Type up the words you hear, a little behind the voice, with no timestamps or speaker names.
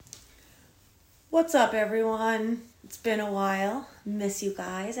What's up, everyone? It's been a while. Miss you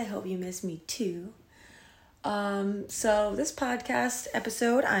guys. I hope you miss me too. So this podcast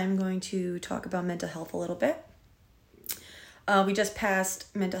episode, I'm going to talk about mental health a little bit. We just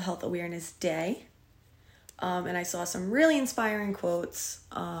passed Mental Health Awareness Day, and I saw some really inspiring quotes.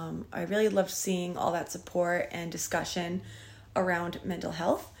 I really loved seeing all that support and discussion around mental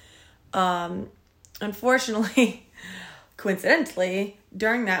health. Unfortunately, coincidentally,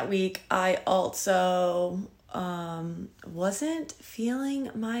 during that week, I also wasn't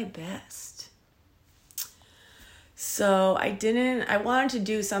feeling my best. So I wanted to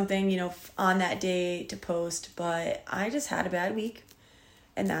do something, on that day to post, but I just had a bad week,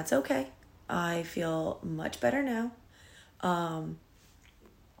 and that's okay. I feel much better now.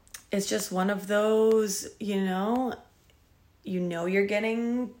 It's just one of those, you're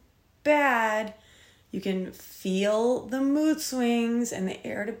getting bad. You can feel the mood swings and the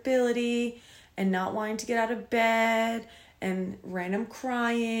irritability and not wanting to get out of bed and random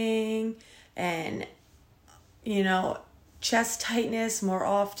crying and, chest tightness more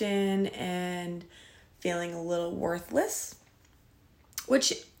often and feeling a little worthless,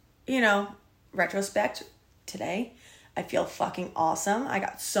 which, retrospect today, I feel fucking awesome. I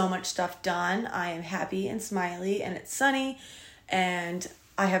got so much stuff done. I am happy and smiley and it's sunny and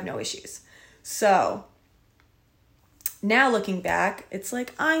I have no issues. So now looking back, it's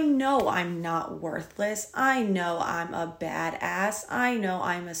like, I know I'm not worthless. I know I'm a badass. I know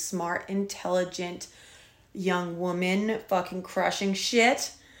I'm a smart, intelligent young woman fucking crushing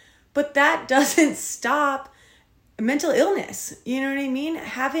shit. But that doesn't stop mental illness. You know what I mean?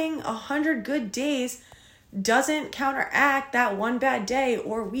 Having 100 good days doesn't counteract that one bad day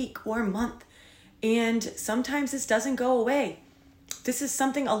or week or month. And sometimes this doesn't go away. This is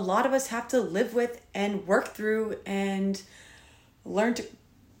something a lot of us have to live with and work through and learn to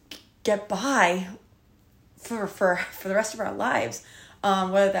get by for the rest of our lives.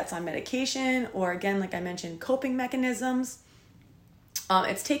 Whether that's on medication or, again, like I mentioned, coping mechanisms.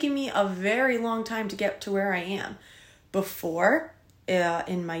 It's taken me a very long time to get to where I am. Before,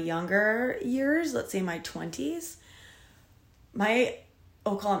 in my younger years, let's say my 20s,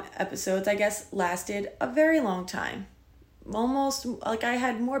 I'll call them episodes, I guess, lasted a very long time. Almost like I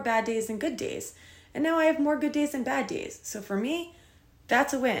had more bad days than good days. And now I have more good days than bad days. So for me,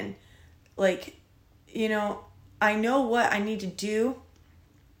 that's a win. I know what I need to do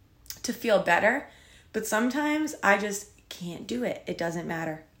to feel better, but sometimes I just can't do it. It doesn't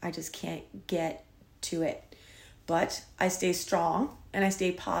matter. I just can't get to it. But I stay strong and I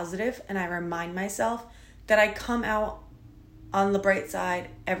stay positive and I remind myself that I come out on the bright side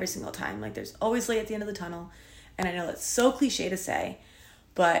every single time. Like, there's always light at the end of the tunnel. And I know that's so cliche to say,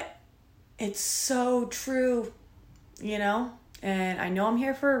 but it's so true, and I know I'm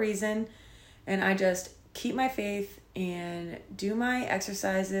here for a reason, and I just keep my faith and do my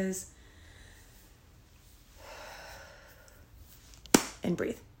exercises and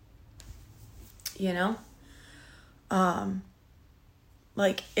breathe,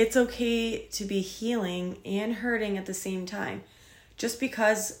 it's okay to be healing and hurting at the same time. Just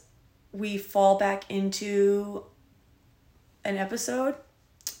because we fall back into an episode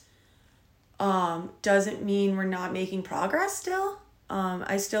doesn't mean we're not making progress still.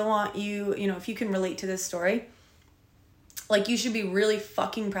 I still want you, if you can relate to this story, you should be really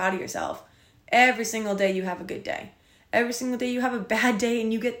fucking proud of yourself. Every single day you have a good day. Every single day you have a bad day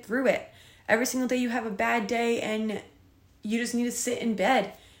and you get through it. Every single day you have a bad day and you just need to sit in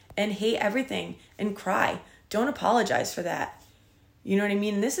bed and hate everything and cry. Don't apologize for that. You know what I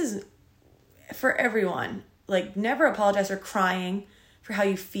mean? This is for everyone. Never apologize for crying, for how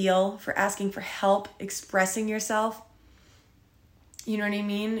you feel, for asking for help, expressing yourself. You know what I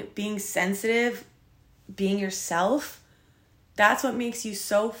mean? Being sensitive, being yourself. That's what makes you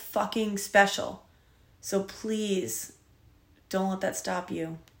so fucking special. So please don't let that stop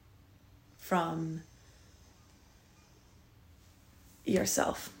you from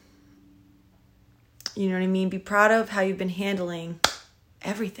yourself. You know what I mean? Be proud of how you've been handling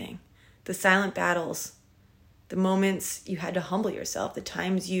everything. The silent battles, the moments you had to humble yourself, the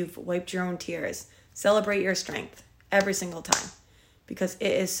times you've wiped your own tears. Celebrate your strength every single time because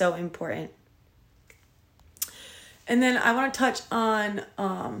it is so important. And then I want to touch on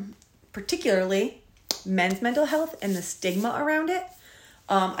particularly men's mental health and the stigma around it.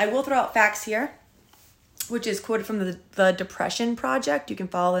 I will throw out facts here, which is quoted from the Depression Project. You can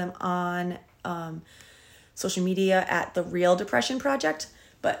follow them on social media at The Real Depression Project.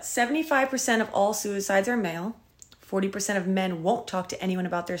 But 75% of all suicides are male. 40% of men won't talk to anyone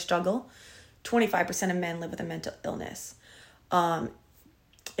about their struggle. 25% of men live with a mental illness.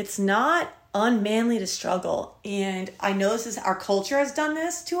 It's not unmanly to struggle. And I know this is our culture has done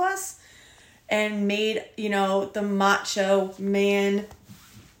this to us and made, the macho man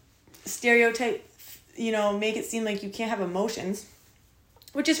stereotype, make it seem like you can't have emotions,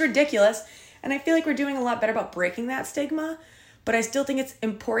 which is ridiculous. And I feel like we're doing a lot better about breaking that stigma, but I still think it's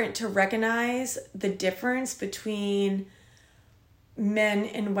important to recognize the difference between men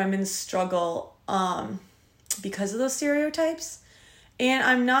and women's struggle because of those stereotypes. And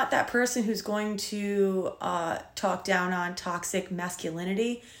I'm not that person who's going to talk down on toxic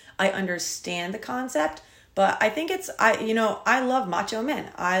masculinity. I understand the concept, but I think I love macho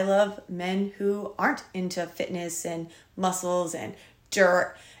men. I love men who aren't into fitness and muscles and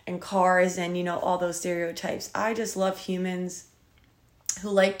dirt and cars and, all those stereotypes. I just love humans who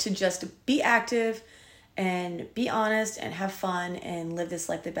like to just be active and be honest and have fun and live this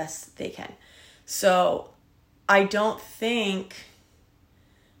life the best they can. So I don't think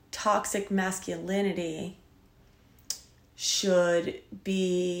toxic masculinity should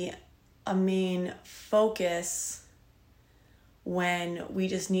be a main focus when we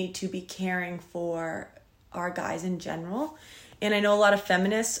just need to be caring for our guys in general. And I know a lot of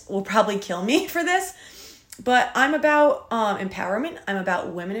feminists will probably kill me for this, but I'm about empowerment. I'm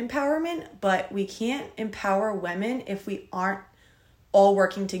about women empowerment, but we can't empower women if we aren't all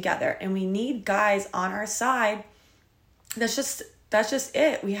working together. And we need guys on our side. That's just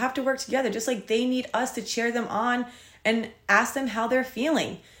it. We have to work together, just like they need us to cheer them on and ask them how they're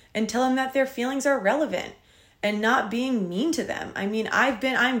feeling and tell them that their feelings are relevant and not being mean to them. I mean,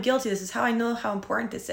 I'm guilty. This is how I know how important this is.